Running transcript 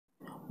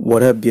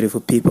What up,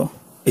 beautiful people?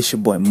 It's your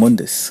boy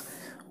Mundus.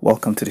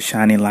 Welcome to the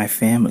Shining Life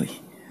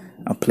family,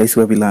 a place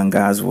where we learn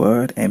God's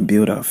word and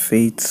build our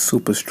faith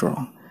super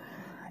strong.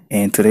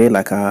 And today,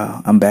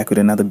 I'm back with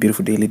another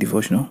beautiful daily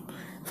devotional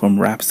from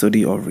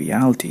Rhapsody of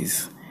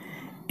Realities.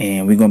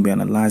 And we're going to be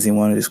analyzing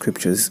one of the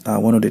scriptures,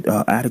 one of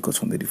the articles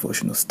from the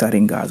devotional,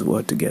 studying God's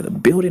word together,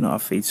 building our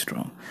faith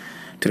strong.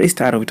 Today's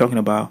title, we're talking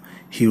about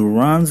He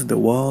runs the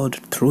world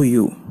through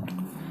you.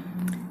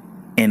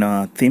 And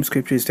our theme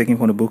scripture is taken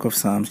from the book of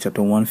Psalms,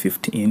 chapter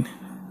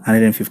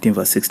 115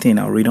 verse 16.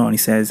 I'll read on. It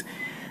says,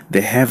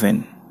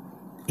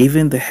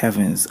 even the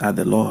heavens are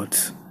the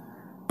Lord's,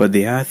 but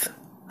the earth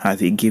hath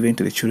He given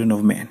to the children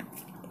of men.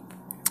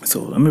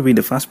 So let me read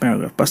the first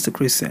paragraph. Pastor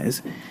Chris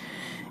says,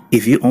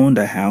 if you owned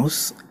a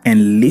house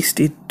and leased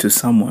it to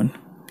someone,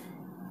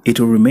 it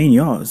will remain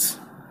yours.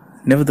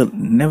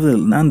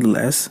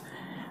 Nonetheless,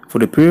 for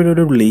the period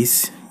of the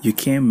lease, you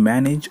can't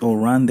manage or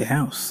run the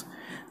house.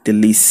 The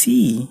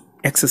lessee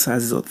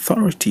exercises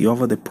authority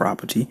over the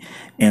property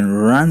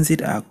and runs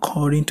it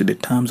according to the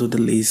terms of the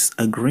lease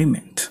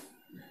agreement.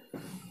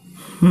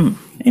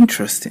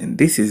 Interesting.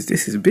 This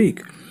is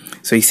big.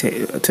 So he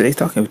said today's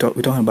we're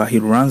talking about He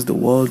runs the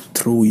world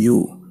through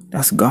you.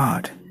 That's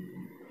God.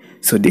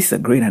 So this is a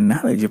great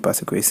analogy.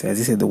 Pastor Chris says,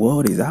 he said the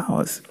world is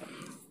ours,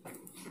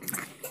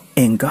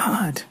 and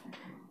God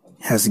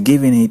has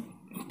given it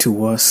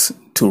to us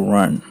to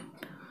run.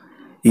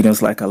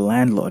 It's like a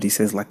landlord. He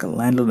says, like a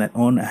landlord that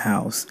owns a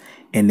house,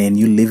 and then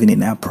you living in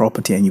that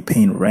property and you're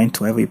paying rent,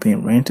 whoever you're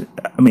paying rent.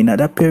 I mean, at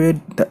that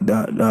period,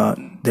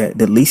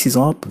 the lease is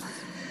up.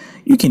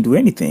 You can do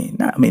anything.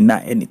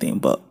 Not anything,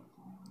 but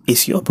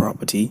it's your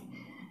property.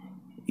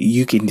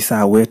 You can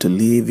decide where to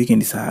live. You can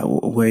decide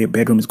where your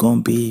bedroom is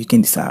going to be. You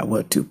can decide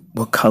what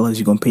colors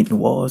you're going to paint the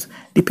walls,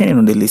 depending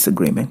on the lease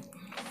agreement.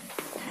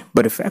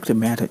 But the fact of the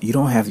matter, you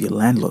don't have your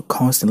landlord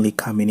constantly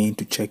coming in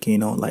to check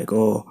in on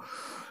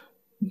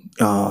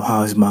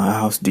how's my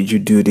house? Did you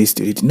do this?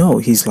 No,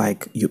 he's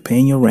like, you're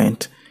paying your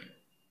rent.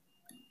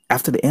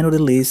 After the end of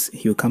the lease,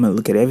 he'll come and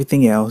look at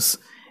everything else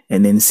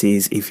and then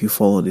says if you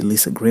follow the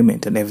lease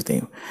agreement and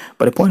everything.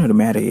 But the point of the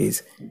matter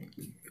is,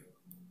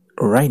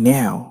 right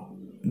now,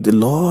 the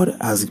Lord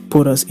has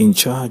put us in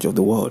charge of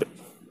the world.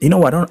 I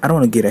don't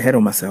want to get ahead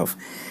of myself,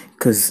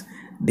 because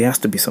there has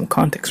to be some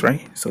context,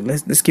 right? So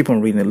let's keep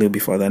on reading a little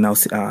bit further, and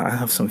I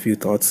have some few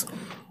thoughts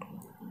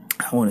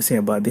I want to say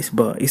about this.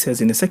 But it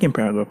says in the second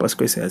paragraph, Pastor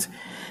Chris says,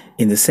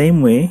 in the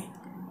same way,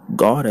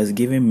 God has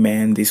given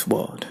man this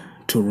world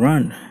to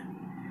run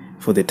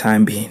for the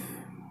time being.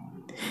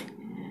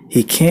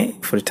 He can't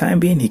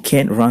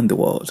run the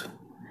world.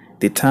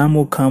 The time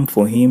will come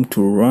for him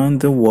to run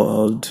the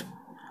world,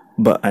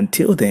 but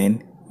until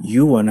then,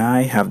 you and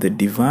I have the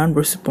divine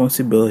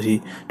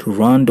responsibility to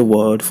run the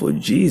world for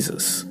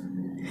Jesus.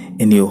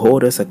 And he'll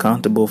hold us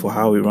accountable for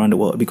how we run the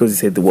world, because he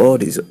said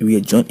we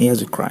are joint heirs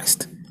with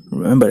Christ.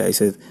 Remember that he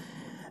said,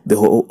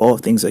 all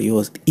things are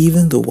yours,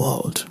 even the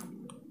world.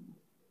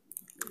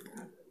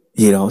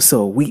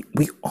 So we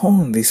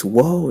own this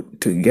world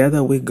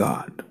together with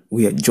God.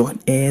 We are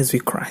joint heirs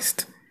with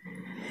Christ.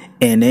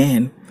 And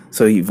then,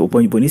 so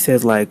when he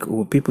says,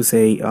 when people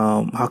say,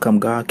 how come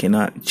God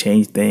cannot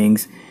change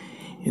things?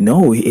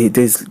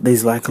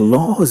 There's like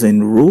laws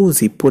and rules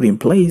he put in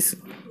place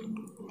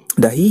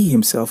that he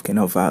himself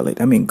cannot violate.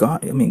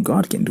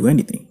 God can do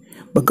anything.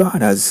 But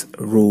God has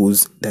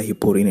rules that he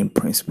put in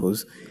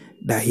principles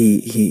that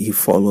he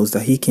follows,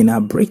 that he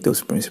cannot break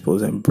those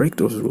principles and break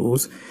those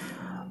rules.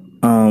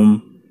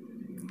 And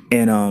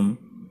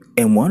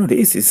one of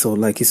these is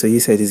he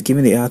said he's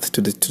giving the earth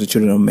to the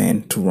children of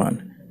men to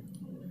run.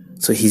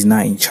 So he's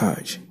not in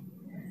charge.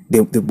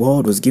 The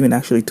world was given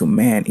actually to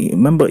man.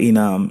 Remember in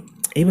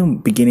even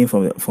beginning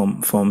from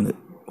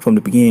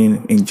the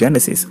beginning in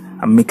Genesis.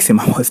 I'm mixing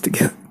my words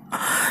together.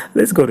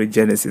 Let's go to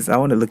Genesis. I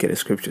want to look at the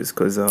scriptures,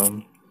 because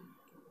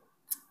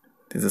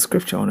there's a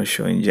scripture I want to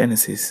show in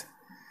Genesis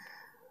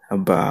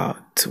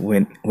about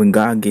when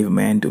God gave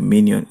man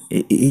dominion.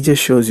 It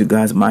just shows you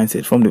God's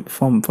mindset from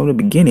the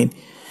beginning.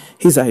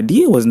 His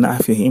idea was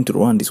not for him to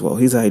run this world.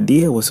 His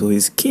idea was for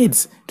his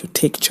kids to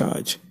take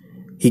charge.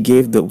 He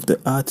gave the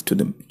earth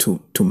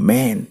to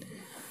man,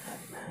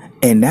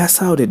 and that's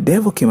how the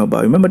devil came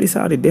about. Remember, this is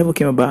how the devil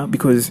came about,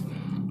 because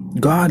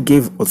God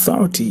gave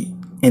authority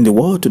in the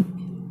world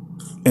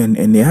and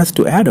the earth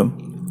to Adam.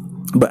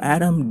 But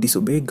Adam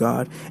disobeyed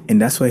God,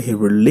 and that's why he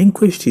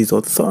relinquished his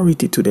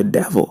authority to the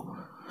devil.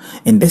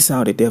 And that's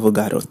how the devil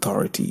got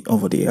authority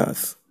over the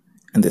earth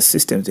and the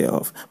systems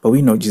thereof. But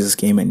we know Jesus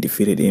came and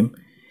defeated him.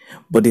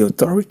 But the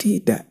authority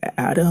that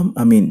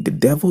the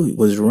devil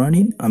was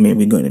running,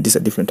 this is a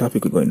different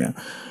topic we're going now.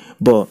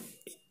 But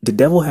the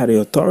devil had the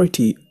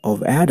authority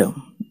of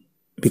Adam,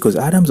 because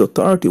Adam's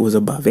authority was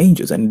above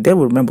angels, and the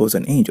devil, remember, was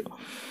an angel.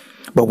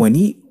 But when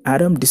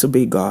Adam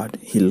disobeyed God,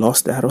 he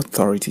lost that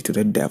authority to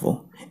the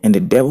devil. And the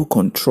devil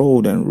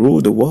controlled and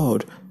ruled the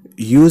world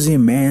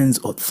using man's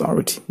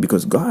authority,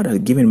 because God has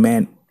given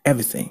man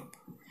everything.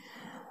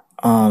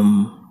 Let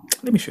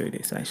me show you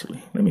this,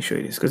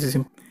 because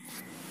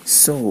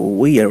So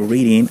I'm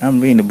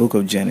reading the book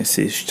of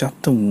Genesis,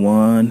 chapter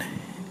 1,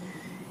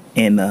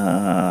 and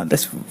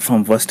that's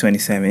from verse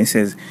 27. It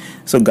says,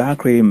 "So God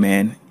created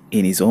man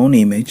in his own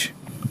image.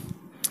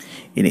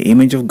 In the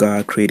image of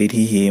God created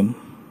he him,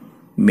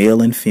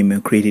 male and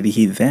female created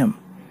he them.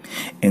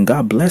 And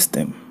God blessed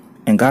them.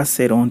 And God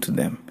said unto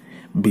them,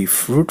 Be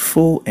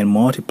fruitful and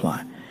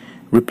multiply,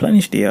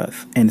 replenish the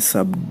earth and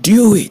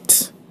subdue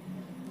it."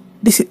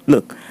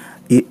 Look,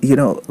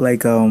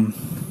 like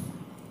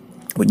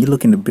when you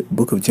look in the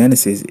book of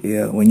Genesis,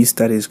 when you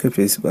study the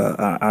scriptures,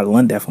 I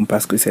learned that from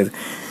Pastor. It says,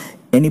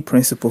 any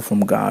principle from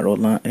God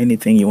or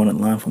anything you want to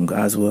learn from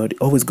God's word,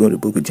 always go to the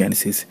book of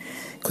Genesis,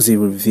 because it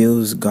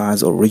reveals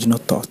God's original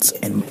thoughts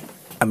and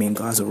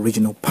God's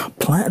original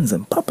plans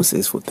and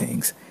purposes for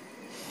things.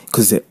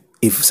 Because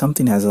if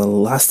something has a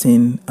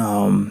lasting,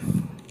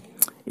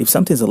 if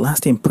something is a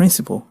lasting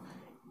principle,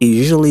 it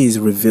usually is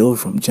revealed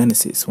from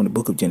Genesis, from the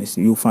book of Genesis.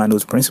 You'll find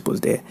those principles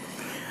there.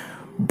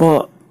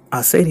 But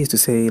I say this to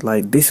say,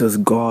 like, this was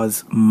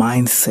God's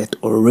mindset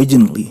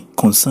originally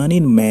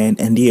concerning man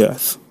and the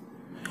earth.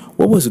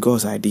 What was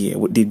God's idea?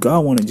 Did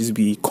God want to just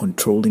be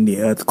controlling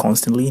the earth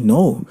constantly?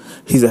 No.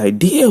 His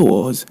idea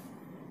was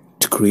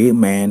to create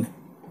man,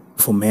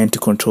 for man to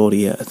control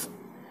the earth.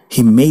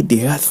 He made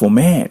the earth for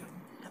man.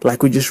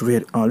 Like we just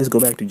read, let's go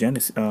back to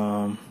Genesis.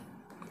 The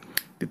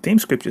theme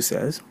scripture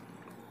says,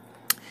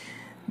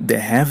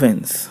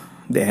 even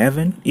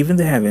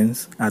the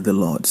heavens are the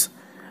Lord's,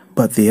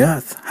 but the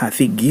earth hath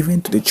he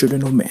given to the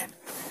children of men.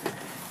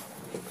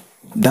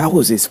 That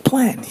was his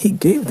plan. He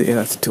gave the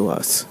earth to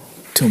us,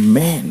 to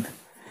men.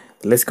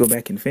 Let's go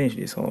back and finish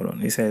this. Hold on.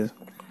 He says,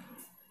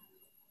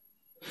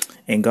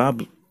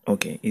 God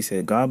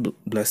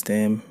blessed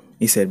them.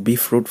 He said, Be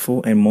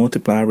fruitful and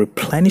multiply,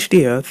 replenish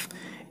the earth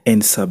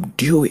and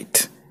subdue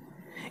it,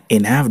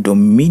 and have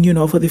dominion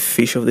over the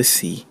fish of the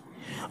sea,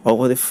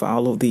 over the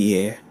fowl of the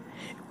air,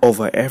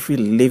 over every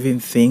living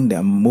thing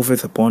that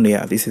moveth upon the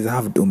earth. This is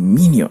have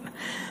dominion.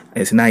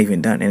 It's not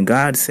even done. And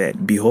God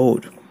said,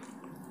 Behold,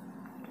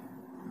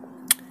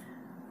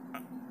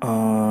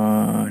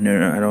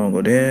 no, I don't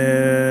go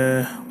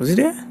there. Was it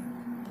there?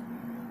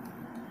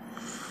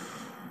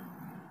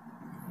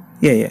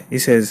 Yeah. It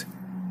says,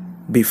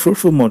 Be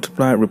fruitful,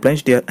 multiply,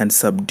 replenish the earth, and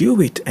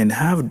subdue it, and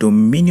have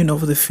dominion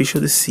over the fish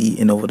of the sea,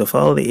 and over the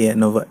fowl of the air,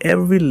 and over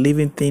every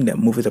living thing that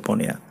moveth upon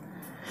the earth.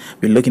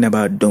 We're looking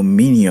about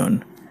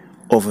dominion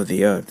over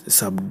the earth,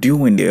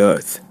 subduing the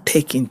earth,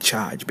 taking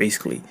charge,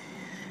 basically.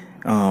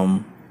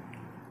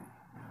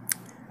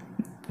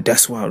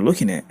 That's what I'm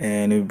looking at.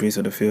 And it brings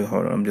to the field.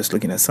 Hold on, I'm just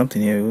looking at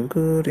something here.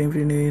 Good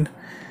evening.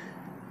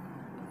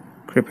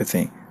 Creeper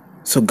thing.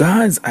 So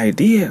God's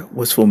idea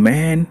was for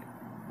man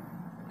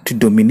to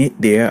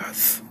dominate the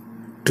earth,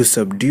 to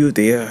subdue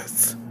the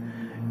earth,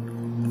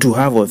 to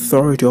have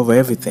authority over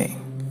everything.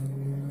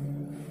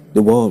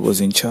 The world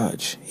was in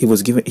charge. He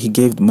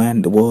gave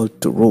man the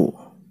world to rule.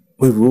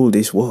 We rule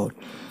this world.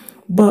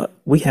 But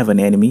we have an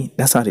enemy.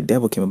 That's how the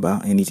devil came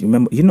about. And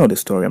you know the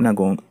story. I'm not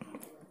going to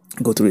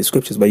go through the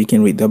scriptures, but you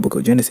can read the book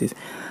of Genesis.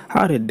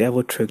 How the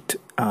devil tricked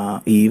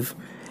Eve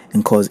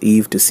and caused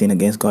Eve to sin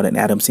against God, and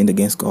Adam sinned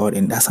against God.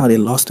 And that's how they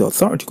lost the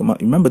authority.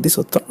 Remember, this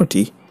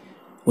authority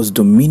was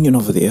dominion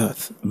over the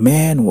earth.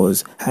 Man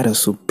had a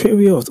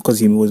superior, because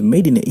he was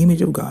made in the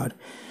image of God.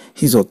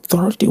 His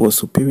authority was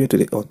superior to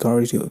the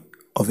authority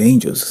of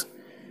angels.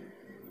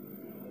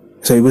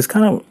 So it was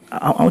kind of,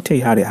 I'll tell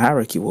you how the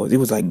hierarchy was. It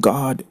was like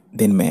God,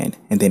 then man,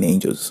 and then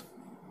angels.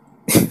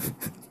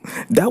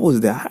 That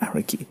was the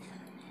hierarchy.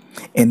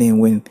 And then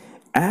when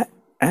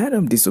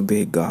Adam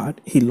disobeyed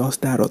God, he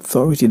lost that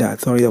authority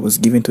that was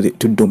given to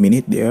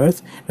dominate the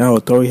earth. That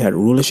authority had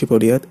rulership of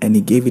the earth, and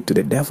he gave it to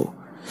the devil.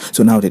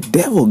 So now the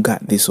devil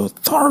got this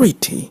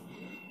authority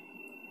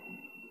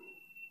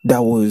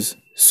that was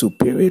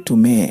superior to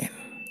man.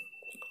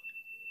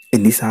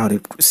 And this is how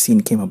the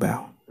sin came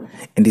about.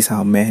 And this is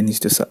how man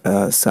used to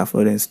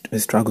suffer and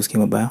struggles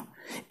came about.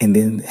 And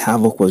then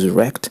havoc was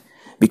wreaked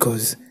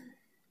because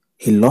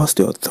he lost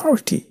the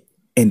authority.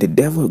 And the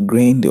devil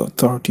gained the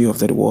authority of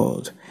the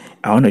world.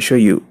 I want to show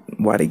you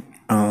what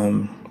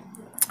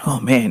oh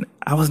man,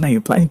 I was not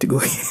even planning to go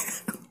here.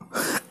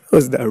 I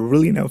was not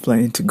really not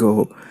planning to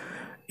go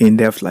in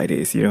depth like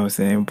this, you know what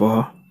I'm saying?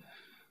 But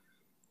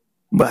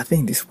I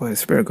think this is what the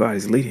Spirit of God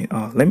is leading.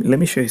 Let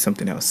me show you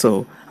something else.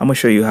 So I'm gonna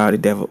show you how the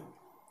devil,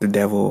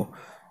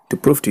 to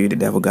prove to you the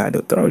devil got the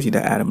authority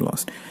that Adam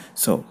lost.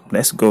 So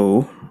let's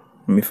go.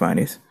 Let me find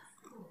this.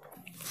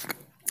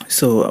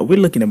 So we're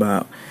looking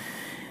about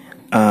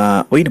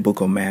in the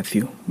book of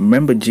Matthew.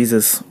 Remember,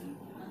 Jesus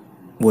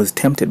was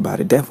tempted by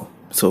the devil.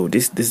 So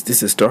this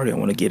is a story I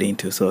want to get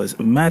into. So it's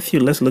Matthew.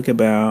 Let's look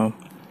about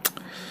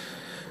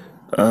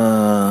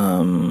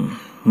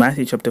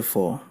Matthew chapter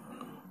 4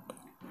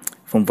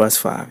 from verse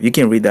 5. You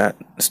can read that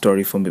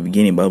story from the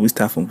beginning, but we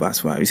start from verse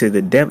 5. He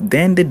said,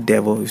 then the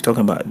devil, he's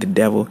talking about the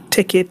devil,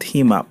 taketh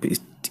him up.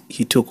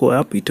 He took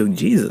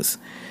Jesus.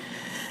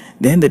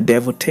 Then the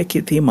devil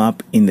taketh him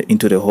up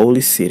into the holy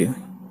city,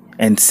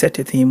 and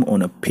setteth him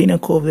on a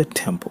pinnacle of the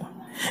temple,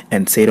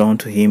 and said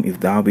unto him, If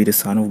thou be the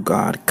Son of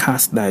God,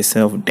 cast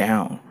thyself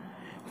down.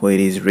 For it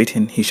is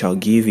written, He shall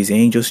give his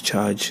angels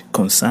charge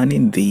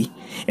concerning thee,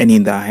 and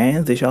in thy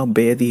hands they shall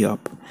bear thee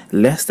up,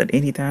 lest at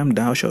any time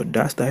thou shalt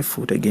dash thy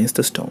foot against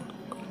a stone.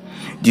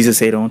 Jesus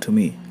said unto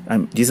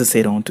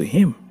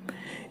him,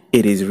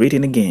 It is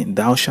written again,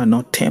 Thou shalt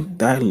not tempt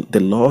the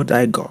Lord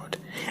thy God.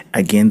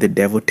 Again the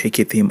devil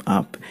taketh him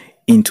up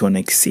into an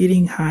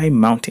exceeding high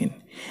mountain,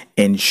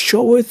 and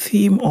showeth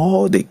him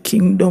all the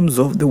kingdoms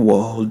of the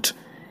world,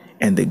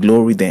 and the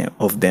glory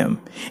of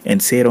them,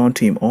 and said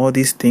unto him, All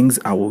these things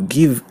I will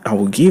give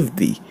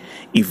thee,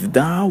 if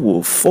thou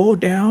wilt fall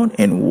down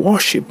and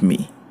worship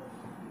me.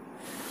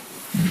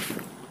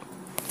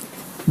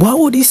 Why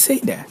would he say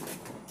that?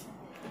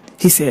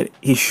 He said,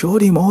 he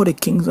showed him all the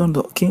kingdoms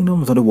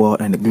of the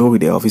world and the glory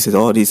thereof. He says,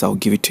 all this I'll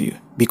give it to you.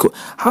 Because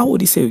how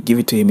would he say give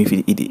it to him if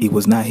it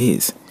was not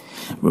his?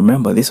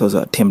 Remember, this was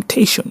a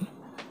temptation.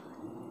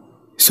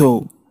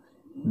 So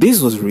this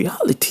was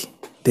reality.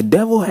 The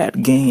devil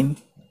had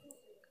gained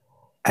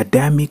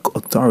Adamic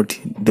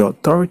authority, the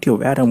authority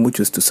of Adam, which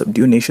was to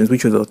subdue nations,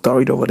 which was the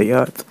authority over the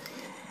earth.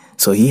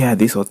 So he had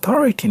this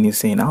authority, and he's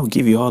saying, I'll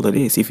give you all of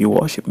this if you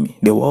worship me.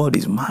 The world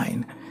is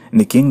mine,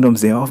 and the kingdoms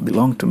thereof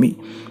belong to me.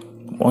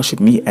 Worship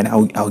me, and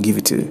I'll give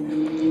it to you.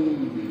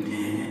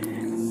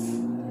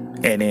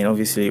 And then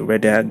obviously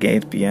read that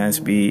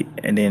against B,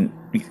 and then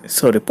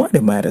so the point of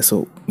the matter,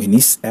 so when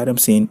Adam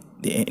sinned,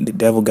 the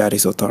devil got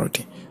his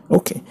authority.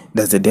 Okay,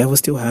 does the devil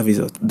still have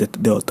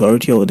the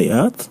authority over the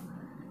earth?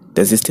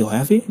 Does he still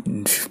have it?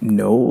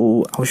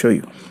 No, I'll show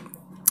you.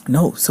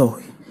 No,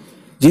 so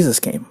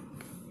Jesus came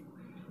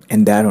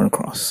and died on the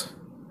cross.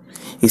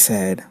 He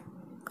said,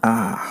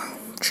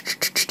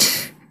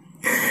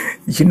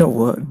 you know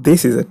what?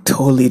 This is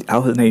I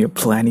was not even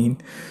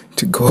planning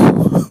to go.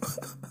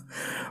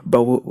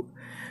 But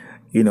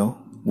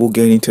we'll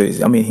get into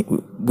this. I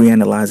mean, we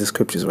analyze the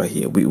scriptures right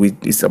here.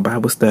 It's a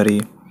Bible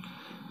study.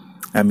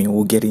 I mean,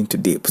 we'll get into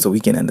deep so we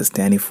can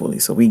understand it fully.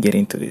 So we get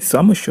into this. So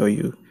I'm going to show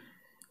you.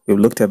 We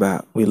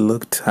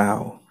looked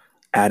how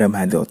Adam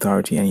had the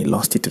authority and he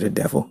lost it to the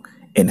devil,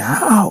 and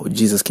how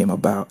Jesus came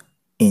about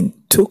and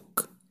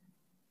took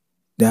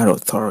that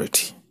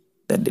authority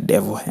that the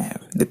devil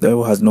had. The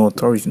devil has no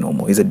authority no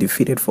more. He's a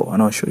defeated foe,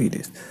 and I'll show you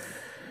this.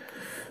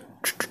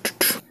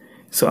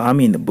 So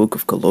I'm in the book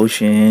of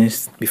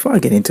Colossians. Before I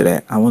get into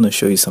that, I want to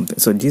show you something.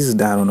 So Jesus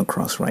died on the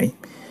cross, right?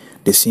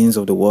 The sins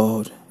of the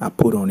world are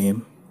put on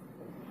him.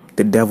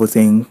 The devil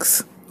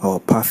thinks,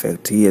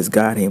 perfect. He has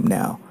got him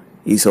now.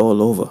 It's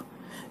all over.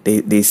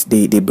 They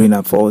bring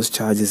up false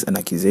charges and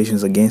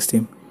accusations against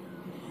him.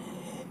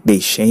 They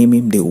shame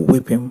him. They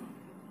whip him.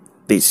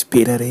 They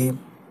spit at him.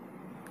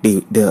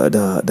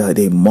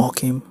 They mock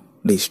him.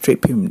 They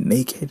strip him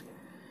naked.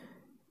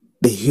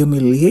 They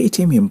humiliate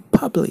him in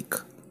public.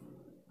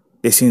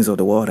 The sins of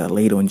the world are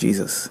laid on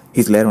Jesus.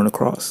 He's laid on the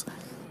cross.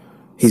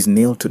 He's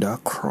nailed to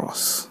that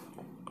cross.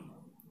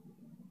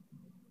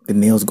 The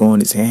nails go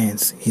on his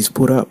hands. He's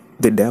put up.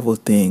 The devil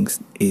thinks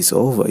it's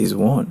over. It's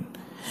won.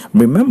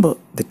 Remember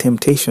the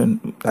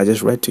temptation I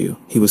just read to you.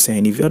 He was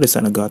saying, if you're the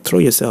Son of God, throw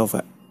yourself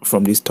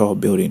from this tall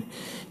building.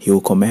 He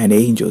will command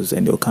angels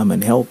and they'll come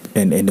and help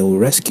and they'll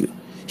rescue.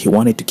 He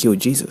wanted to kill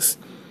Jesus.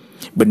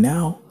 But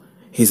now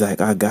he's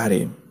like, I got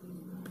him.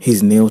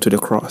 He's nailed to the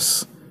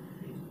cross.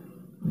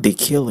 They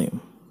kill him.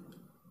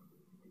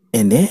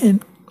 And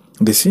then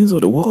the sins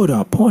of the world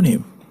are upon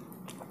him.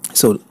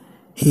 So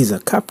he's a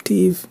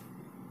captive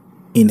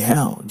in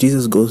hell.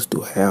 Jesus goes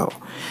to hell.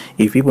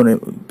 A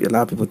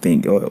lot of people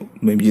think,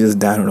 maybe Jesus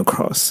died on the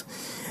cross.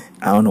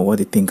 I don't know what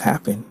they think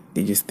happened.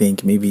 They just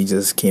think maybe he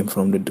just came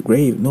from the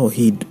grave. No,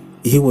 he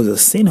was a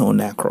sinner on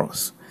that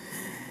cross.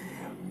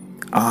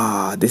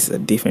 This is a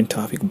different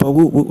topic, but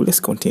let's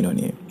continue on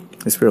here.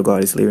 The Spirit of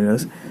God is leading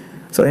us.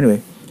 So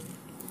anyway,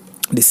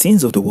 the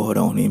sins of the world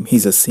are on him.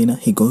 He's a sinner.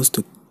 He goes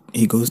to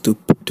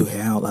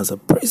hell as a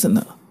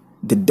prisoner.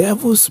 The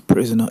devil's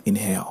prisoner in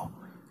hell.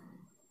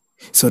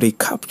 So they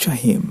capture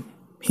him.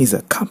 He's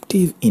a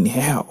captive in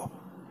hell.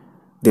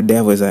 The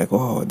devil is like,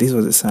 this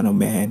was the Son of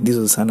Man. This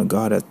was the Son of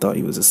God. I thought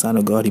he was the Son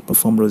of God. He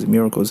performed those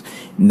miracles.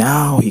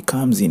 Now he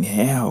comes in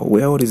hell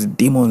where all these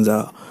demons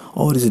are.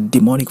 All these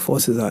demonic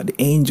forces are. The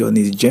angels and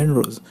his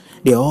generals.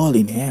 They're all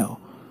in hell.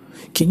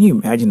 Can you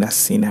imagine that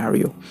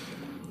scenario?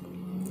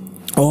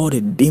 All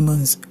the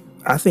demons.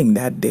 I think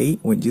that day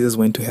when Jesus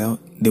went to hell,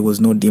 there was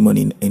no demon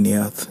in the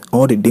earth.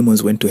 All the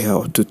demons went to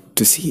hell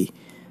to see.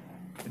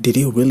 Did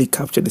he really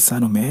capture the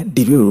Son of Man?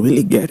 Did we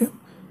really get him?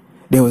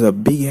 There was a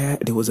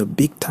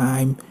big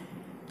time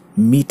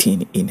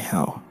meeting in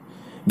hell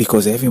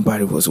because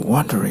everybody was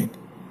wondering,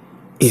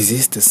 is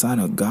this the Son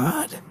of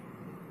God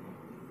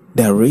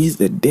that raised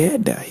the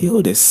dead, that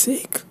healed the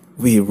sick?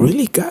 We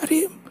really got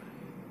him?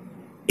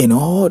 And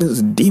all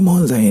those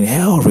demons are in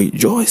hell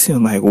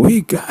rejoicing like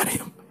we got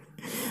him.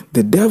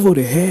 The devil,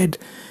 the head,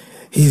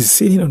 he's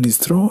sitting on his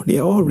throne.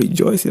 They're all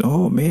rejoicing.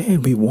 Oh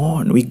man, we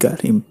won. We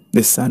got him,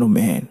 the Son of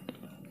Man.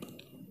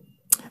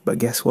 But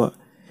guess what?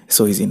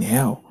 So he's in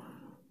hell.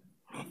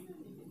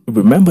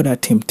 Remember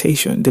that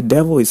temptation. The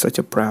devil is such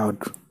a proud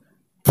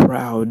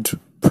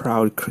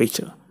proud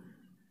creature.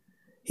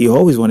 He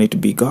always wanted to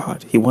be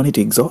God. He wanted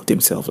to exalt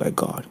himself like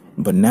God.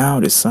 But now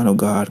the Son of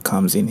God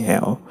comes in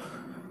hell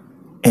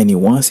and he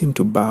wants him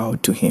to bow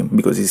to him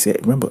because he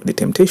said, remember the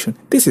temptation.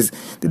 This is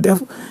the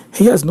devil.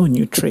 He has no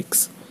new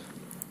tricks.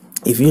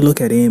 If you look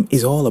at him,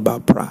 it's all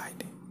about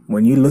pride.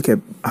 When you look at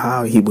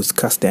how he was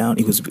cast down,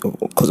 it was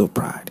because of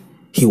pride.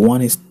 He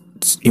wanted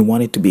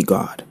to be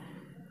God.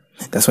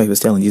 That's why he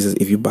was telling Jesus,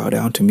 if you bow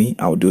down to me,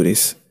 I'll do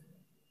this.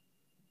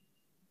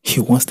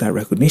 He wants that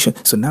recognition.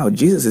 So now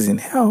Jesus is in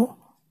hell.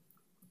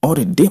 All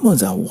the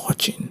demons are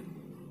watching.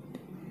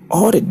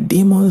 All the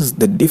demons,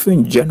 the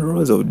different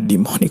genres of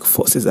demonic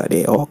forces are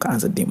there. All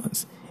kinds of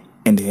demons.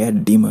 And the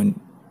head demon,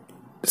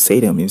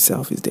 Satan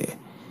himself, is there.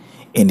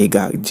 And they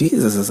got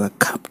Jesus as a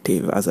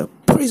captive, as a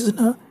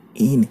prisoner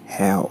in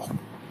hell.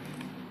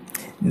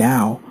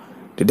 Now,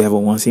 the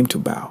devil wants him to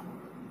bow.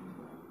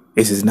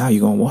 He says, now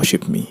you're going to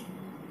worship me.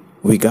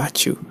 We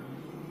got you.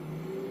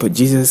 But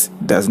Jesus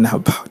does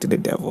not bow to the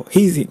devil.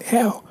 He's in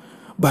hell,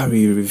 but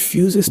he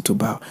refuses to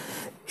bow.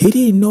 He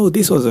didn't know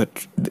this was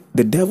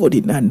the devil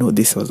did not know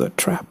this was a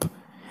trap.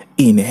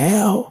 In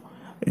hell,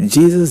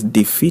 Jesus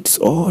defeats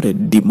all the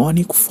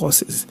demonic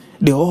forces.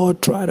 They all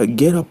try to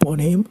get upon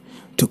him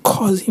to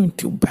cause him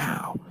to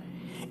bow.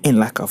 And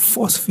like a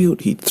force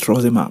field, he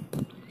throws him up.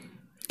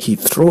 He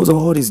throws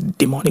all these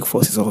demonic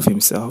forces off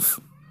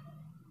himself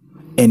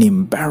and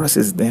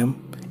embarrasses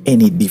them,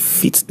 and he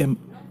defeats them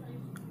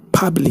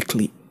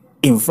publicly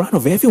in front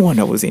of everyone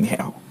that was in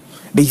hell.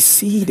 They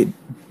see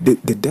the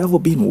devil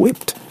being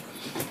whipped.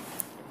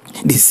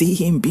 They see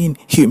him being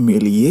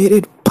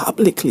humiliated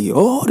publicly.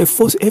 All the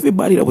force,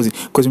 everybody that was in.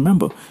 Because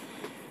remember,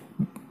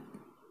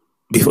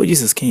 before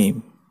Jesus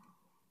came,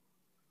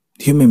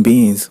 human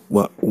beings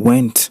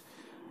went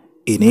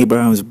in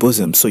Abraham's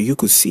bosom, so you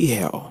could see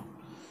hell.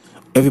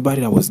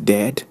 Everybody that was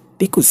dead,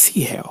 they could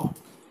see hell.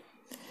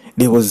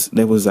 There was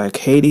like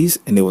Hades,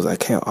 and there was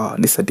like hell. Oh,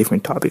 this is a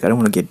different topic. I don't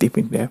want to get deep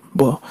in there.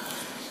 But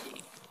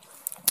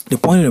the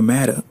point of the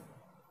matter,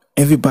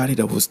 everybody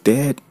that was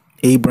dead,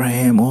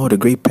 Abraham, all the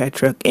great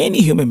patriarch,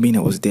 any human being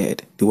that was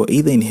dead, they were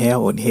either in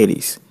hell or in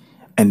Hades.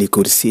 And they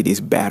could see this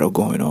battle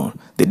going on.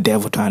 The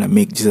devil trying to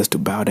make Jesus to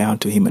bow down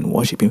to him and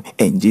worship him.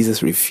 And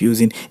Jesus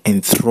refusing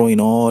and throwing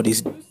all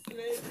these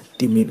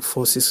demon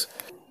forces.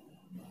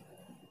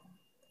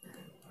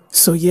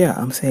 So yeah,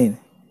 I'm saying,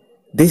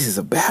 this is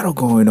a battle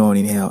going on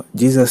in hell.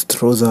 Jesus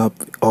throws up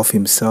off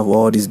himself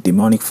all these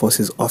demonic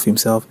forces off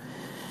himself.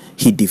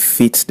 He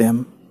defeats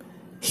them.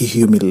 He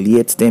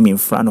humiliates them in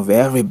front of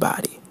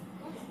everybody.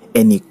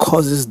 And he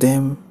causes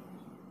them,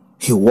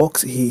 he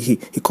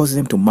causes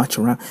them to march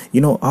around.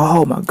 You know,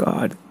 oh my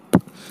God.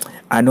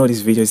 I know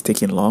this video is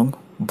taking long,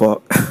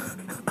 but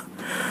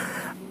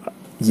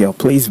yeah,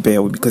 please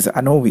bear with me, because I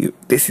know we've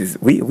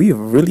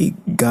really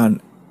gone.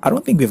 I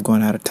don't think we've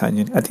gone out of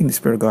tangent. I think the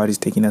Spirit of God is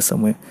taking us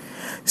somewhere.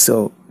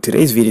 So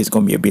today's video is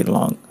going to be a bit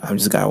long. I'm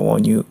just going to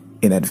warn you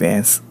in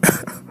advance.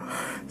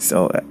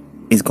 So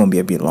it's going to be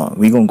a bit long.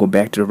 We're going to go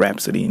back to the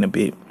Rhapsody in a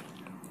bit.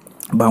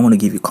 But I want to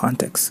give you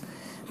context,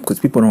 because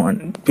people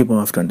don't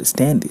have to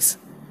understand this.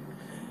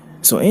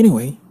 So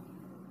anyway,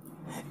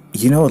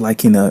 you know,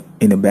 like in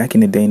the back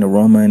in the day in the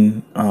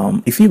Roman,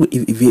 if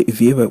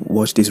you ever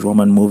watch these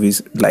Roman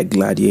movies like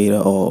Gladiator,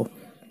 or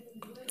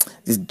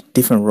these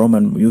different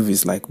Roman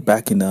movies like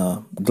back in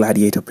the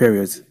Gladiator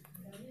periods.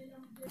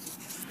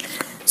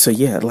 So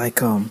yeah, like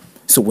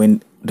so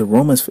when the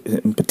Romans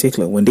in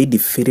particular, when they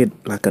defeated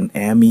like an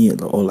army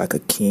or like a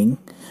king,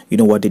 you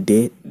know what they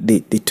did? They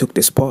took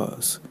the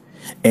spoils,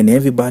 and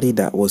everybody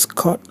that was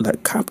caught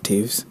like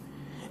captives,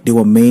 they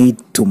were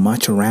made to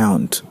march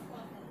around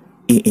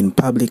in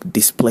public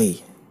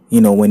display.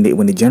 You know, when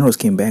the generals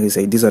came back, they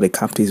say, these are the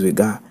captives we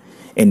got,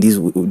 and these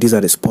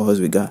are the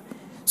spoils we got.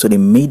 So they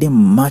made them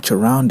march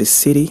around the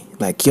city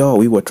like, yo,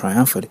 we were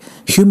triumphant,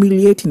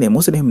 humiliating them.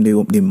 Most of them,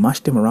 they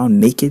marched them around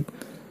naked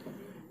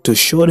to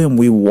show them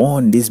we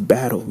won this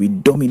battle. We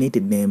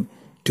dominated them,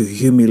 to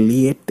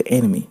humiliate the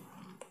enemy.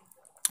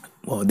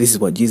 Well, this is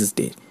what Jesus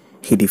did.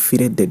 He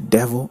defeated the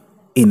devil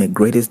in the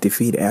greatest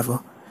defeat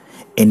ever,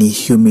 and he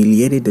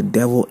humiliated the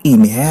devil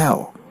in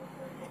hell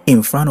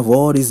in front of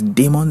all these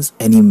demons,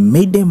 and he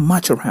made them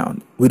march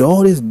around with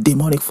all these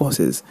demonic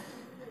forces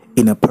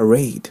in a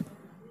parade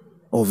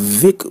of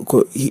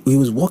he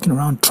was walking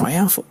around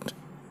triumphant.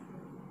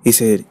 He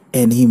said,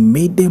 and he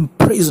made them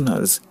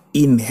prisoners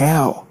in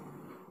hell,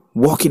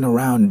 walking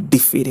around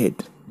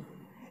defeated.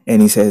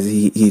 And he says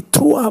he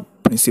threw up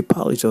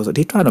principalities. Also,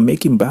 they tried to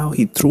make him bow.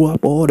 He threw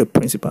up all the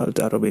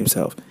principalities out of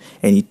himself,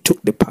 and he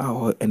took the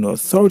power and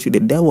authority the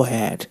devil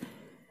had,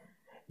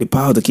 the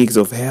power of the kings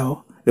of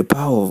hell, the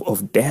power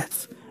of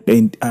death,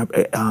 the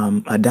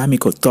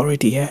Adamic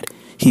authority he had.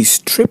 He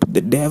stripped the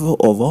devil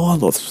of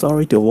all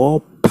authority, of all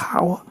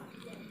power.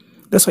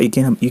 That's why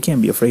you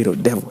can't be afraid of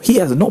the devil. He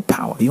has no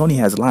power. He only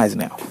has lies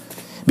now,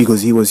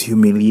 because he was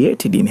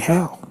humiliated in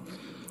hell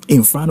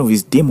in front of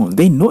his demons.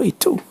 They know it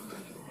too.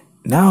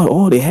 Now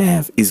all they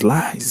have is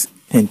lies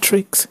and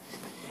tricks.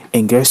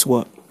 And guess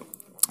what?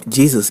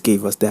 Jesus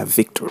gave us that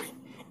victory.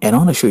 And I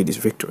want to show you this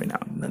victory now.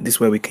 This is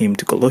where we came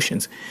to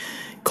Colossians.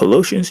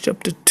 Colossians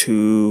chapter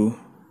 2,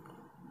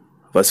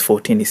 verse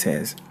 14, it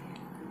says,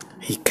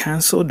 He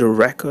canceled the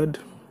record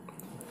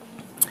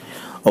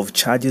of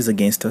charges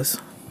against us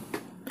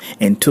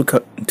and took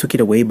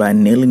it away by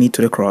nailing it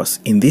to the cross.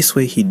 In this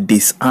way, He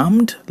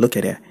disarmed, look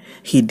at that,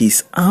 He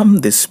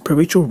disarmed the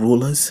spiritual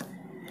rulers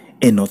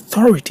and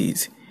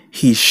authorities.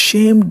 He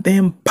shamed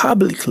them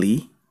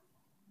publicly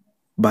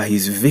by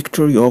His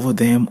victory over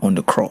them on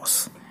the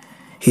cross.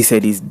 He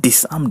said He's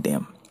disarmed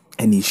them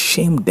and He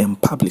shamed them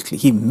publicly.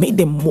 He made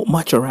them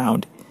march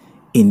around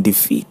in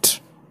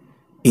defeat,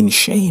 in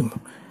shame.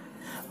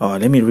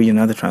 Let me read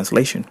another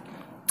translation.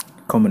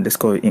 Let's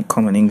go in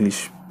Common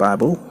English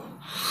Bible.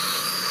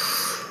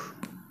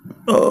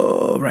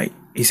 Right.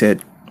 He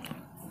said,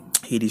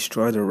 He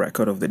destroyed the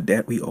record of the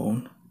debt we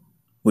own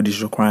with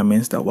His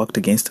requirements that worked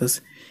against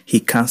us. He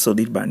cancelled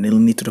it by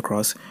nailing it to the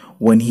cross.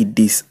 When He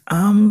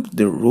disarmed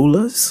the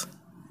rulers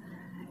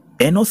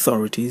and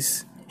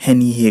authorities,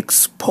 and He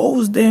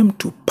exposed them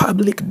to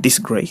public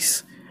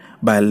disgrace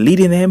by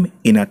leading them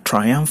in a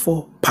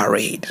triumphal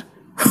parade.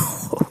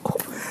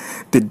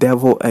 The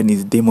devil and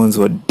his demons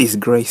were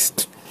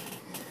disgraced.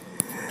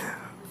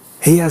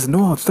 He has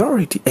no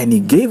authority, and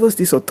He gave us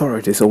this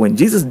authority. So when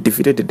Jesus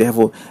defeated the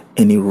devil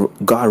and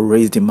God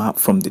raised Him up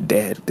from the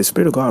dead, the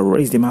Spirit of God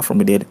raised Him up from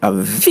the dead, a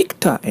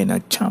victor and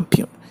a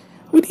champion.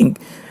 We think,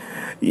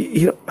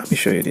 let me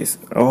show you this.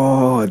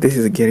 Oh, this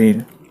is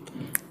getting,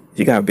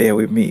 you gotta bear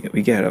with me.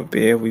 We gotta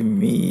bear with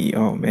me.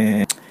 Oh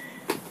man.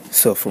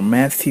 So from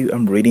Matthew,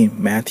 I'm reading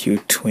Matthew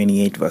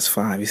 28 verse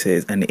 5. It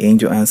says, And the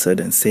angel answered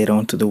and said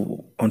unto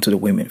the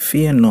women,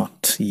 Fear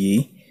not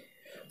ye,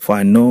 for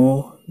I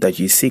know that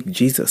ye seek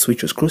Jesus,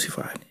 which was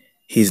crucified.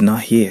 He is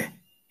not here.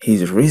 He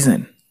is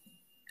risen.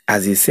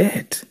 As He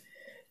said,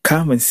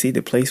 come and see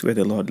the place where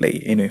the Lord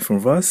lay. Anyway, from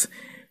verse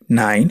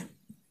 9.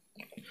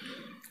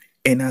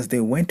 And as they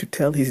went to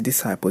tell His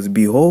disciples,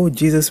 behold,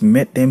 Jesus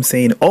met them,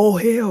 saying, Oh,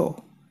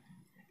 hail!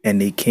 And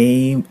they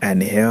came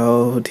and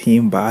held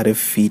Him by the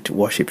feet,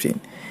 worshipped Him.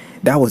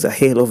 That was a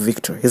hail of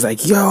victory. It's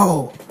like,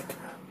 yo,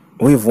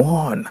 we've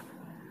won.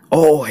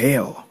 Oh,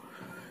 hail.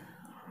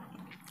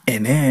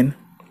 And then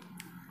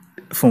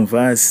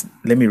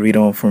let me read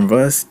on from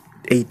verse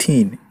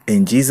 18.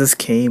 And Jesus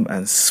came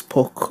and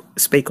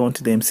spake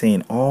unto them,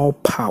 saying, All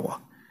power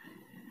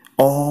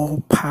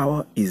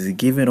is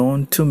given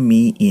unto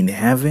me in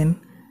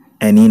heaven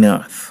and in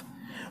earth.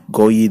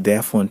 Go ye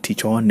therefore and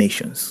teach all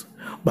nations,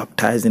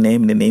 baptizing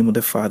them in the name of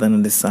the Father and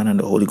of the Son and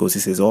the Holy Ghost. He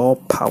says, all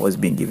power is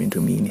being given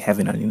to me in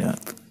heaven and in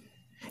earth.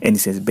 And He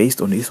says,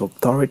 based on this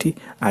authority,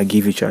 I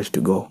give you charge to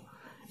go,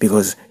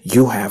 because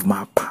you have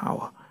my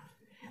power.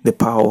 The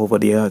power over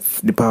the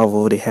earth, the power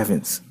over the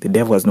heavens. The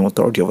devil has no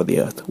authority over the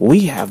earth.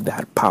 We have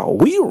that power.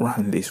 We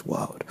run this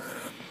world.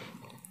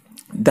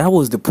 That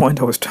was the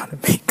point I was trying to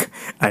make.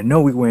 I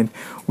know we had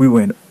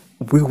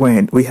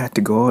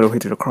to go all the way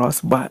to the cross,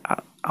 but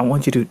I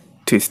want you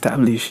to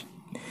establish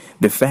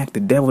the fact the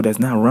devil does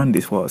not run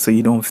this world. So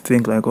you don't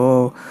think like,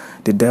 oh,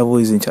 the devil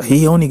is in charge.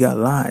 He only got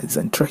lies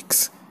and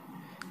tricks.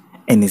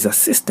 And it's a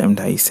system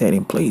that He set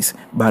in place.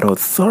 But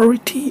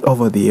authority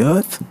over the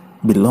earth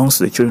belongs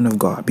to the children of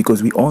God,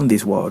 because we own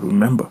this world.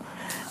 Remember,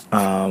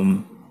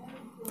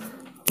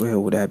 where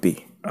would that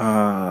be?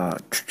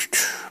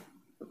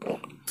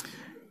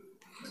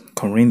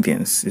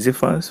 Corinthians. Is it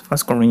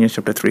First Corinthians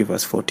chapter 3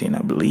 verse 14,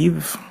 I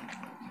believe.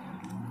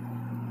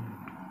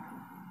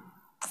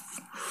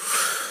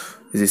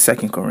 Is it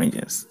 2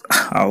 Corinthians?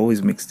 I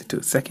always mix the two.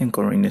 2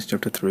 Corinthians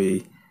chapter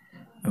 3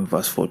 and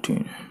verse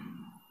 14.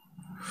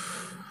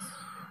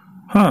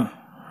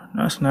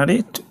 That's not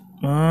it.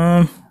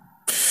 No,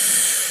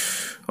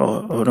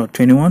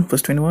 21,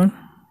 verse 21.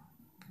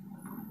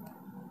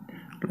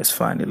 Let's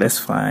find this.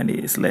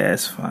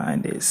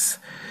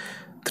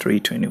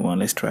 3:21.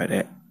 Let's try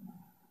that.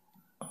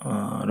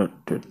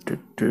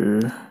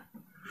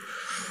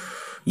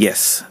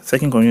 Yes, 2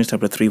 Corinthians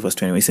chapter 3 verse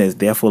 20. It says,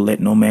 Therefore let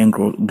no man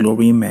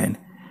glory in man,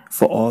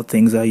 for all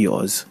things are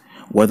yours,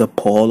 whether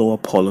Paul or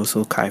Apollos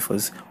or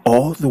Cephas,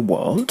 or the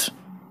world,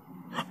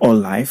 or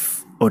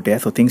life, or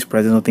death, or things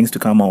present, or things to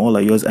come, all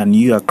are yours, and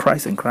you are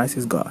Christ, and Christ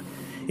is God.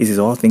 It says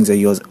all things are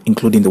yours,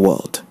 including the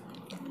world.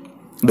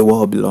 The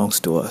world belongs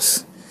to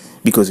us,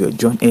 because we are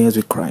joint heirs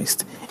with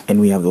Christ,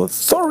 and we have the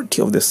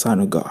authority of the Son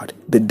of God.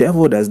 The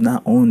devil does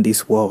not own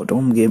this world.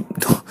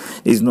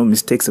 There's no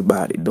mistakes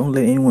about it. Don't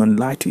let anyone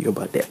lie to you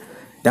about that.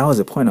 That was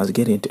the point I was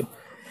getting to.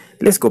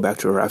 Let's go back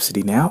to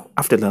Rhapsody now,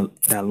 after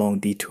that long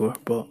detour.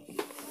 But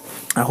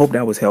I hope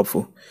that was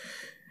helpful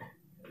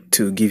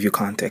to give you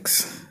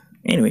context.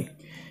 Anyway,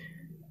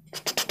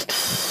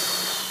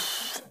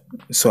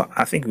 so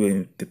I think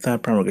the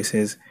third paragraph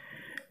says,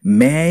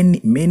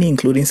 many,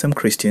 including some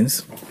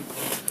Christians,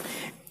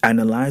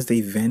 analyze the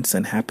events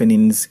and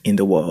happenings in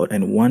the world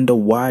and wonder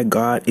why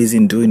God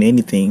isn't doing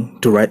anything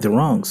to right the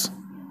wrongs.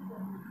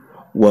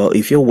 Well,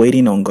 if you're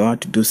waiting on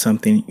God to do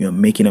something, you're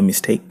making a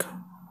mistake.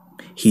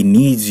 He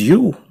needs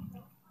you.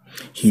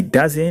 He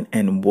doesn't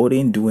and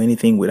wouldn't do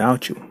anything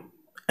without you.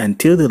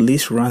 Until the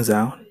lease runs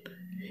out,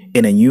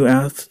 and a new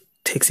earth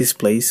takes its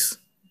place.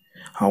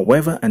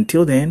 However,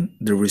 until then,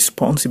 the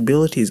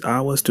responsibility is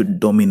ours to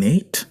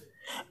dominate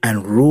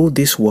and rule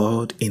this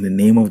world in the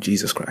name of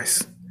Jesus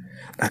Christ.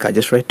 Like I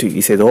just read to you,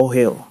 he says, all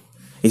hail.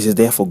 He says,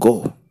 therefore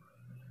go.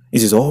 He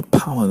says, all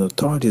power and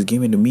authority is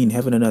given to me in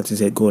heaven and earth. He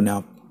said, go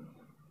now.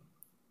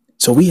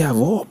 So we have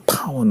all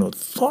power and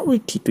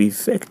authority to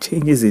effect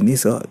changes in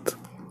this earth.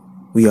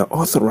 We are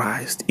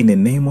authorized in the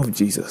name of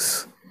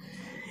Jesus.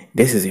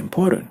 This is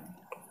important.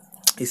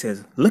 He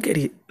says, look at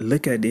it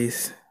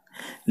this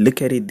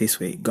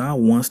way. God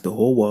wants the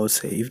whole world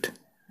saved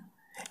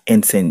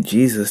and sent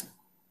Jesus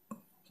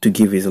to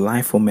give his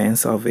life for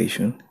man's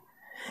salvation.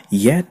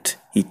 Yet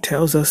he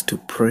tells us to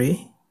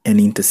pray and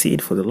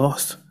intercede for the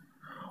lost.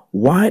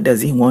 Why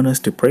does he want us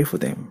to pray for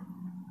them?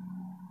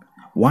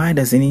 Why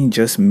doesn't he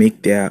just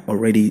make their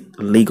already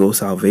legal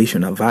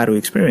salvation a vital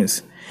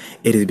experience?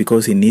 It is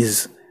because he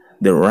needs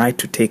the right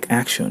to take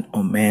action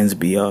on man's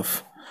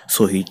behalf.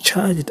 So he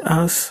charged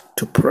us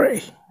to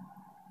pray.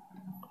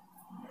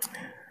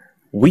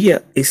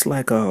 It's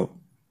like a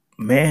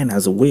man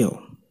has a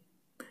will.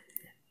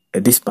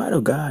 Despite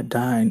of God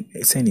dying,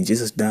 sending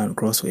Jesus down on the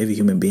cross for every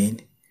human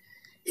beings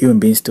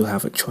still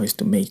have a choice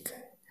to make.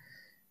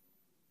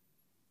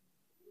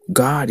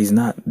 God is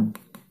not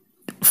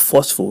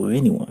forceful with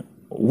anyone.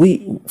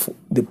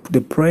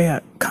 The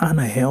prayer kind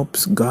of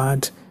helps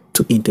God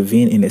to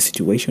intervene in a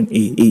situation.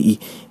 He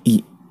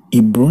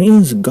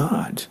brings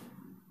God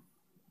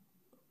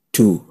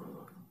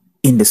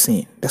in the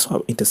scene. That's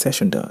what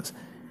intercession does.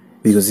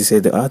 Because he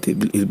said the earth,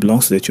 it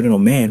belongs to the children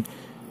of man.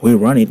 We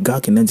run it.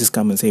 God can then just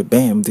come and say,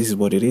 bam, this is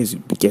what it is.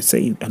 We get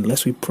saved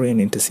unless we pray and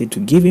intercede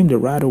to give him the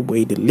right of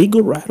way, the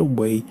legal right of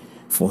way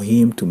for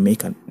him to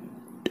make an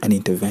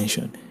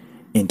intervention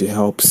and to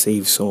help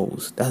save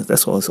souls.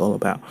 That's what it's all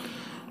about.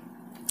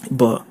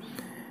 But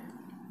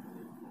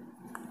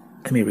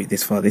let me read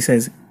this further. It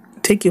says,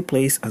 take your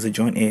place as a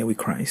joint heir with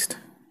Christ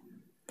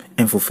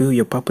and fulfill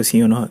your purpose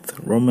here on earth.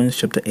 Romans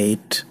chapter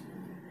 8,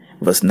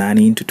 verse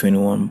 19 to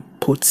 21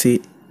 puts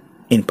it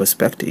in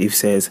perspective. It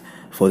says,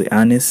 for the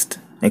earnest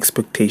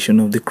expectation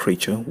of the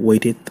creature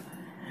waiteth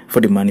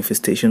for the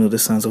manifestation of the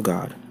sons of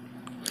God.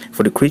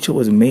 For the creature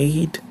was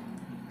made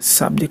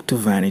subject to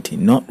vanity,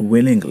 not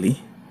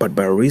willingly, but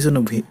by reason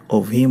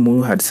of him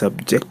who had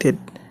subjected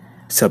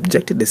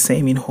the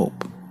same in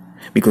hope,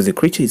 because the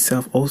creature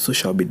itself also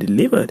shall be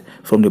delivered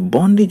from the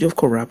bondage of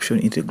corruption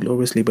into the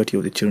glorious liberty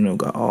of the children of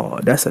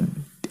God. That's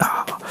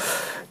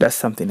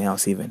something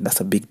else even. That's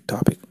a big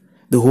topic.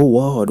 The whole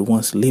world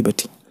wants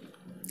liberty.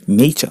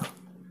 Nature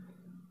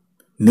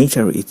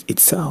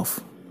itself,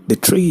 the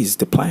trees,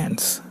 the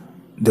plants,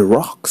 the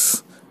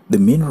rocks, the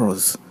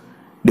minerals,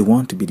 they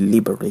want to be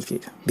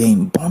liberated. They're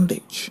in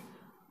bondage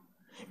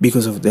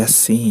because of that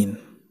sin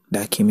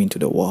that came into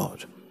the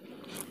world.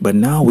 But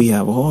now we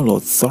have all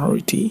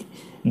authority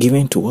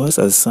given to us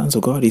as sons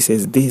of God. He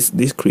says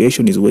this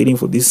creation is waiting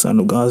for this son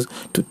of God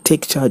to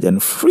take charge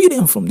and free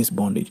them from this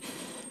bondage.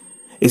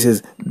 It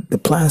says the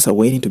plants are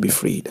waiting to be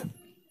freed.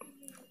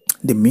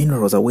 The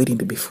minerals are waiting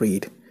to be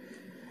freed.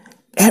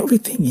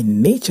 Everything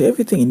in nature,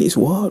 everything in this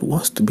world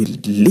wants to be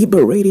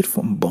liberated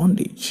from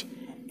bondage.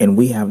 And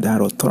we have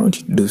that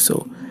authority to do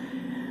so.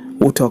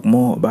 We'll talk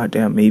more about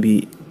that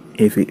maybe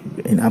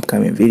in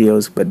upcoming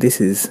videos. But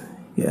this is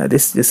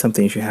just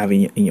something you should have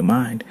in your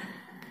mind.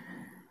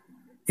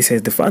 It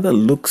says the Father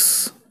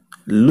looks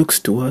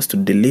to us to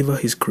deliver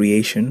his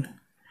creation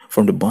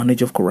from the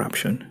bondage of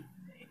corruption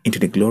into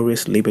the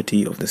glorious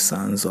liberty of the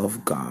sons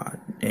of God.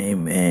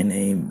 Amen.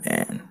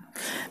 Amen.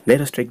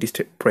 Let us take this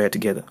prayer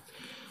together.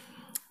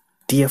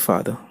 Dear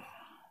Father,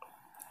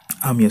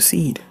 I'm your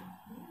seed,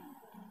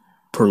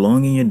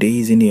 prolonging your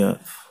days in the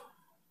earth.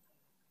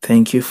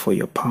 Thank you for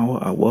your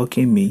power at work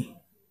in me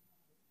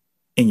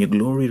and your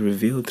glory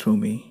revealed through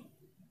me.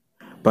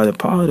 By the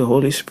power of the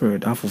Holy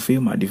Spirit, I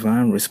fulfill my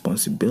divine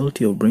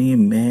responsibility of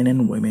bringing men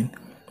and women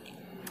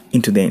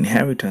into their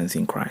inheritance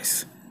in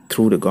Christ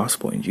through the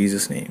gospel. In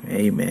Jesus' name,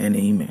 amen,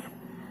 amen.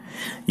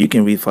 You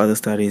can read further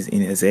studies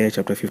in Isaiah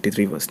chapter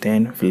 53 verse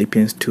 10,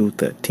 Philippians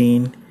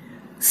 2:13,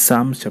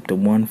 Psalms chapter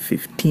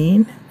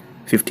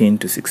 1:15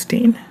 to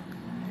 16.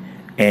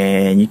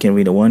 And you can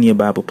read a 1-year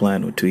Bible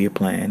plan or 2-year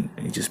plan.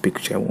 You just pick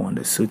whichever one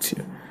that suits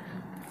you.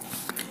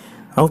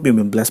 I hope you've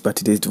been blessed by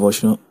today's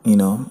devotional.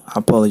 I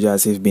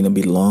apologize if it's been a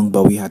bit long,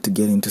 but we had to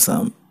get into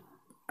some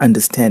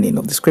understanding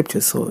of the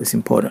scriptures, so it's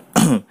important.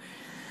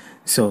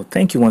 So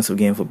thank you once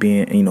again for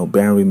being,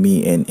 bearing with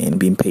me and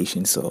being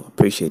patient. So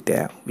appreciate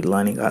that. We're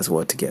learning God's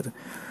word together.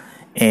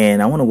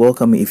 And I want to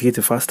welcome you. If you're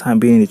the first time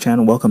being in the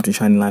channel, welcome to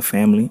Shining Life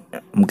family.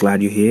 I'm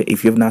glad you're here.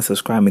 If you've not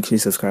subscribed, make sure you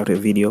subscribe to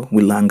the video.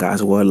 We learn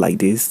God's word like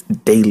this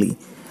daily,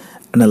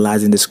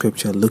 analyzing the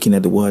scripture, looking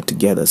at the word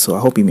together. So I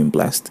hope you've been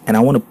blessed. And I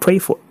want to pray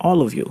for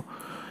all of you.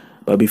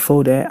 But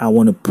before that, I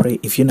want to pray.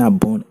 If you're not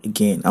born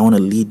again, I want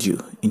to lead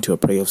you into a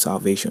prayer of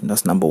salvation.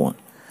 That's number one.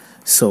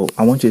 So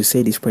I want you to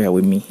say this prayer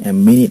with me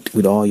and mean it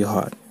with all your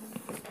heart.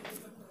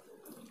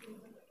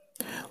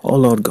 Oh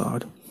Lord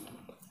God,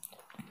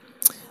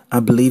 I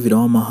believe with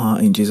all my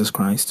heart in Jesus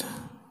Christ.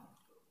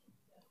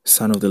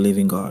 Son of the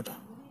living God.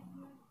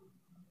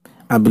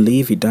 I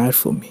believe He died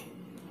for me,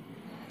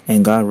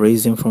 and God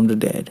raised Him from the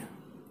dead.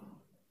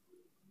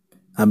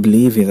 I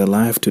believe He's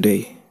alive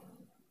today.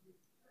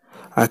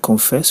 I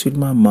confess with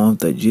my mouth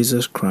that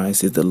Jesus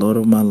Christ is the Lord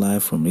of my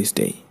life from this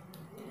day.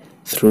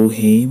 Through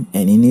Him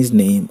and in His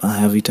name I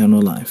have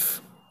eternal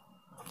life.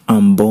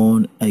 I'm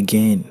born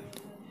again.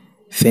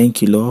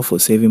 Thank you, Lord, for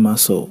saving my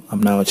soul.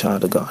 I'm now a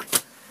child of God.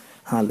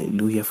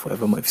 Hallelujah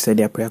forevermore. If you said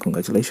that prayer,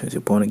 congratulations,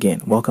 you're born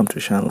again. Welcome to the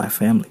Shine Life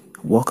family.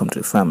 Welcome to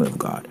the family of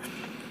God.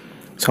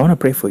 So I want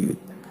to pray for you.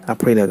 I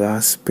pray that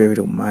God's Spirit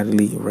will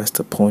mightily rest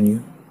upon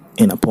you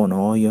and upon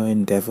all your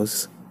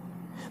endeavors,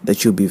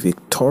 that you'll be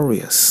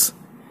victorious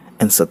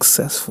and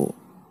successful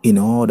in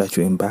all that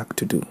you embark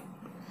to do.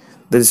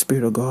 That the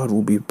Spirit of God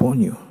will be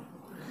upon you.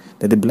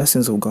 That the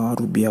blessings of God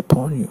will be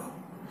upon you.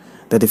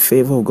 That the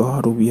favor of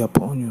God will be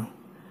upon you.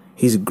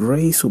 His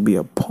grace will be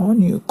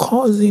upon you,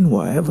 causing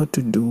whatever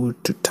to do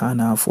to turn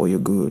out for your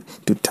good,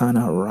 to turn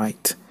out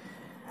right.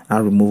 I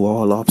remove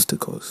all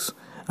obstacles.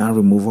 I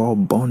remove all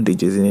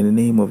bondages in the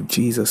name of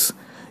Jesus.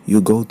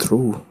 You go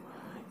through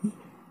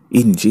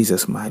in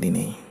Jesus' mighty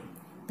name.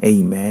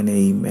 Amen.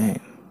 Amen.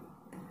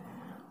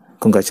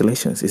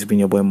 Congratulations. It's been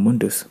your boy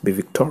Mundus. Be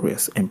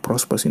victorious and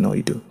prosperous in all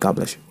you do. God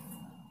bless you.